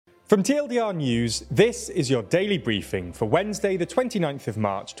From TLDR News, this is your daily briefing for Wednesday, the 29th of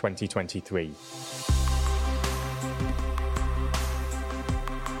March 2023.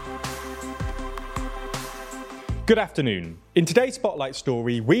 Good afternoon. In today's Spotlight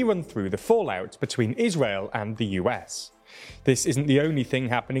story, we run through the fallout between Israel and the US. This isn't the only thing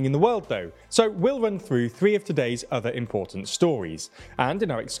happening in the world though, so we'll run through three of today's other important stories. And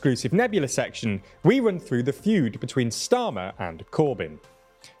in our exclusive Nebula section, we run through the feud between Starmer and Corbyn.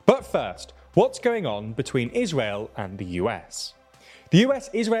 But first, what's going on between Israel and the US? The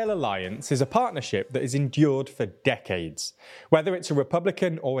US-Israel alliance is a partnership that has endured for decades. Whether it's a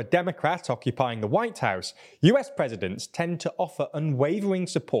Republican or a Democrat occupying the White House, US presidents tend to offer unwavering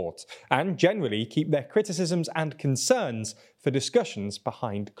support and generally keep their criticisms and concerns for discussions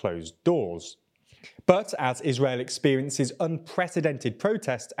behind closed doors. But as Israel experiences unprecedented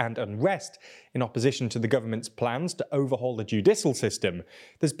protest and unrest in opposition to the government's plans to overhaul the judicial system,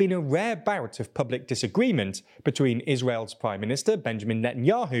 there's been a rare bout of public disagreement between Israel's Prime Minister Benjamin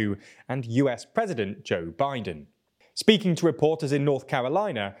Netanyahu and US President Joe Biden. Speaking to reporters in North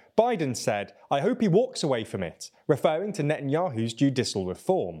Carolina, Biden said, "I hope he walks away from it," referring to Netanyahu's judicial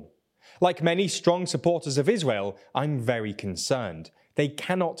reform. Like many strong supporters of Israel, I'm very concerned. They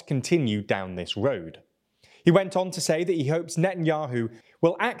cannot continue down this road. He went on to say that he hopes Netanyahu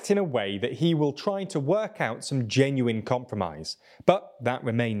will act in a way that he will try to work out some genuine compromise, but that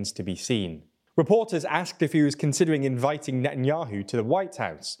remains to be seen. Reporters asked if he was considering inviting Netanyahu to the White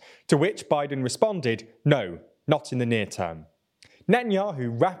House, to which Biden responded, "No, not in the near term."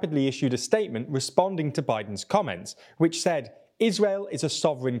 Netanyahu rapidly issued a statement responding to Biden's comments, which said, "Israel is a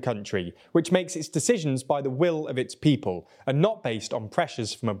sovereign country, which makes its decisions by the will of its people, and not based on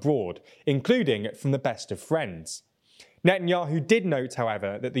pressures from abroad, including from the best of friends." Netanyahu did note,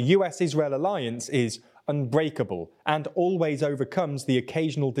 however, that the US-Israel alliance is unbreakable and always overcomes the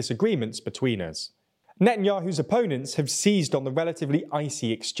occasional disagreements between us. Netanyahu's opponents have seized on the relatively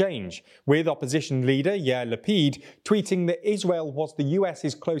icy exchange, with opposition leader Yair Lapid tweeting that Israel was the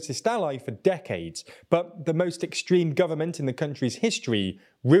US's closest ally for decades, but the most extreme government in the country's history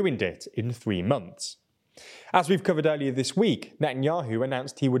ruined it in 3 months. As we've covered earlier this week, Netanyahu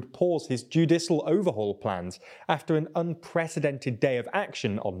announced he would pause his judicial overhaul plans after an unprecedented day of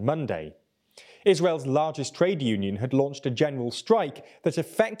action on Monday. Israel's largest trade union had launched a general strike that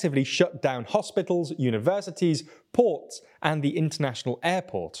effectively shut down hospitals, universities, ports, and the international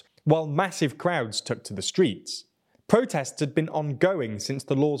airport, while massive crowds took to the streets. Protests had been ongoing since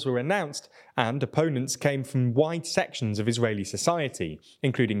the laws were announced, and opponents came from wide sections of Israeli society,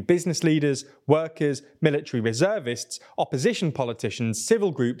 including business leaders, workers, military reservists, opposition politicians,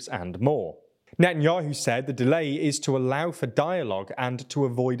 civil groups, and more. Netanyahu said the delay is to allow for dialogue and to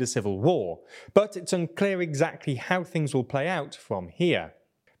avoid a civil war, but it's unclear exactly how things will play out from here.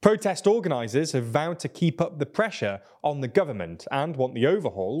 Protest organisers have vowed to keep up the pressure on the government and want the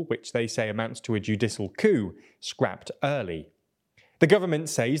overhaul, which they say amounts to a judicial coup, scrapped early. The government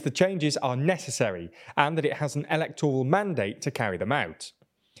says the changes are necessary and that it has an electoral mandate to carry them out.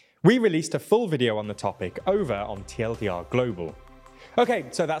 We released a full video on the topic over on TLDR Global. Okay,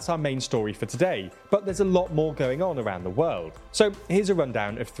 so that's our main story for today, but there's a lot more going on around the world. So here's a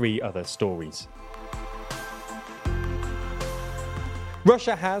rundown of 3 other stories.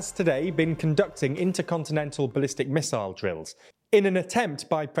 Russia has today been conducting intercontinental ballistic missile drills in an attempt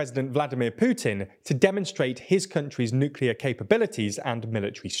by President Vladimir Putin to demonstrate his country's nuclear capabilities and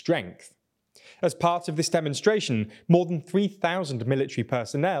military strength. As part of this demonstration, more than 3,000 military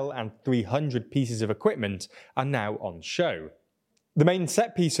personnel and 300 pieces of equipment are now on show. The main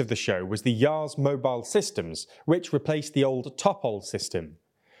set piece of the show was the Yars mobile systems, which replaced the old Topol system.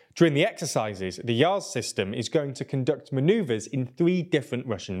 During the exercises, the Yars system is going to conduct manoeuvres in 3 different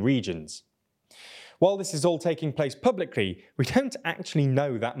Russian regions. While this is all taking place publicly, we don't actually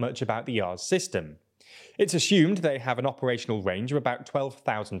know that much about the Yars system. It's assumed they have an operational range of about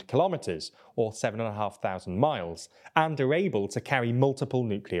 12,000 kilometres, or 7,500 miles, and are able to carry multiple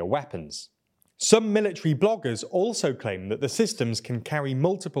nuclear weapons. Some military bloggers also claim that the systems can carry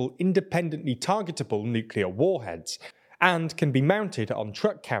multiple independently targetable nuclear warheads and can be mounted on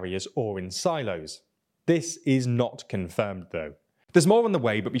truck carriers or in silos. This is not confirmed though. There's more on the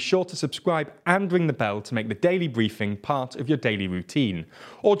way, but be sure to subscribe and ring the bell to make the daily briefing part of your daily routine,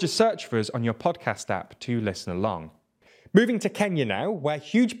 or just search for us on your podcast app to listen along. Moving to Kenya now, where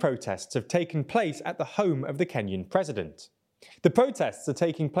huge protests have taken place at the home of the Kenyan president. The protests are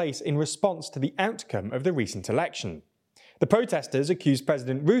taking place in response to the outcome of the recent election. The protesters accused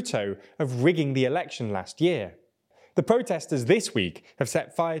President Ruto of rigging the election last year. The protesters this week have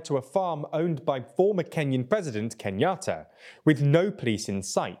set fire to a farm owned by former Kenyan President Kenyatta, with no police in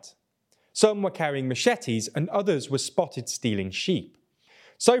sight. Some were carrying machetes and others were spotted stealing sheep.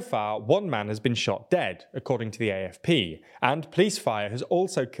 So far, one man has been shot dead, according to the AFP, and police fire has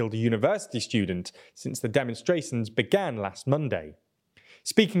also killed a university student since the demonstrations began last Monday.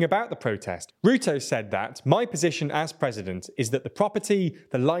 Speaking about the protest, Ruto said that, "My position as president is that the property,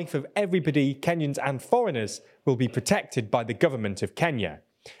 the life of everybody, Kenyans and foreigners, will be protected by the government of Kenya,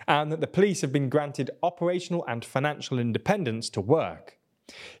 and that the police have been granted operational and financial independence to work."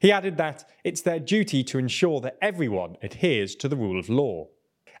 He added that it's their duty to ensure that everyone adheres to the rule of law.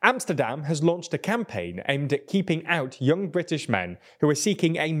 Amsterdam has launched a campaign aimed at keeping out young British men who are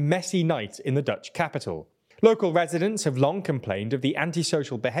seeking a messy night in the Dutch capital. Local residents have long complained of the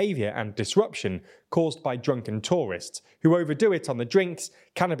antisocial behaviour and disruption caused by drunken tourists, who overdo it on the drinks,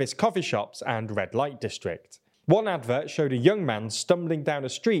 cannabis coffee shops and red light district. One advert showed a young man stumbling down a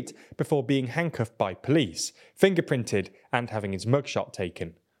street before being handcuffed by police, fingerprinted and having his mugshot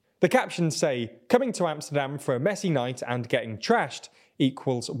taken. The captions say, "Coming to Amsterdam for a messy night and getting trashed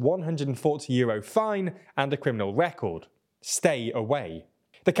equals €140 fine and a criminal record. Stay away."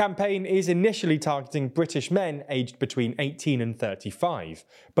 The campaign is initially targeting British men aged between 18 and 35,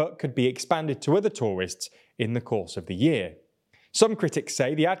 but could be expanded to other tourists in the course of the year. Some critics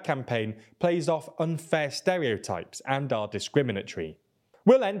say the ad campaign plays off unfair stereotypes and are discriminatory.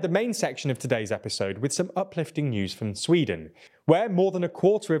 We'll end the main section of today's episode with some uplifting news from Sweden, where more than a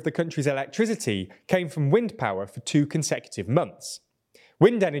quarter of the country's electricity came from wind power for 2 consecutive months.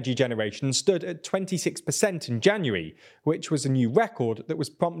 Wind energy generation stood at 26% in January, which was a new record that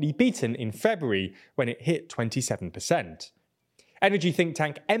was promptly beaten in February when it hit 27%. Energy think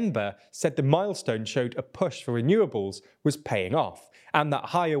tank Ember said the milestone showed a push for renewables was paying off, and that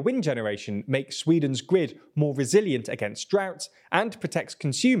higher wind generation makes Sweden's grid more resilient against droughts and protects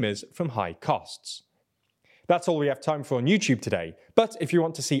consumers from high costs. That's all we have time for on YouTube today, but if you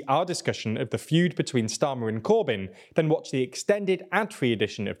want to see our discussion of the feud between Starmer and Corbyn, then watch the extended ad-free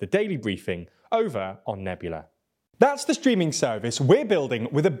edition of the Daily Briefing over on Nebula. That's the streaming service we're building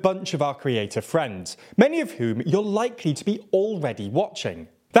with a bunch of our creator friends, many of whom you're likely to be already watching.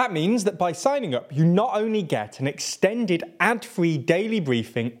 That means that by signing up, you not only get an extended ad-free daily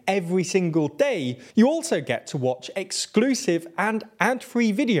briefing every single day, you also get to watch exclusive and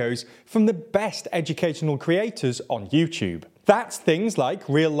ad-free videos from the best educational creators on YouTube. That's things like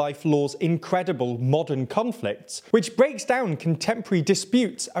Real Life Law's incredible Modern Conflicts, which breaks down contemporary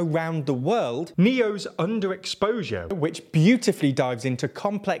disputes around the world, Neo's Underexposure, which beautifully dives into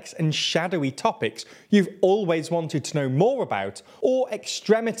complex and shadowy topics you've always wanted to know more about, or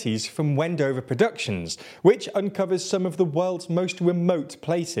Extremities from Wendover Productions, which uncovers some of the world's most remote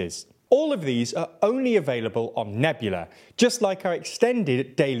places. All of these are only available on Nebula, just like our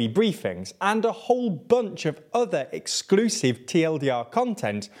extended daily briefings and a whole bunch of other exclusive TLDR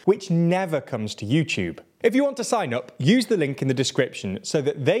content which never comes to YouTube. If you want to sign up, use the link in the description so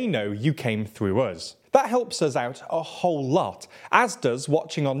that they know you came through us. That helps us out a whole lot, as does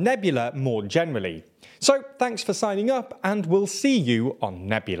watching on Nebula more generally. So thanks for signing up, and we'll see you on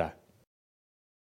Nebula.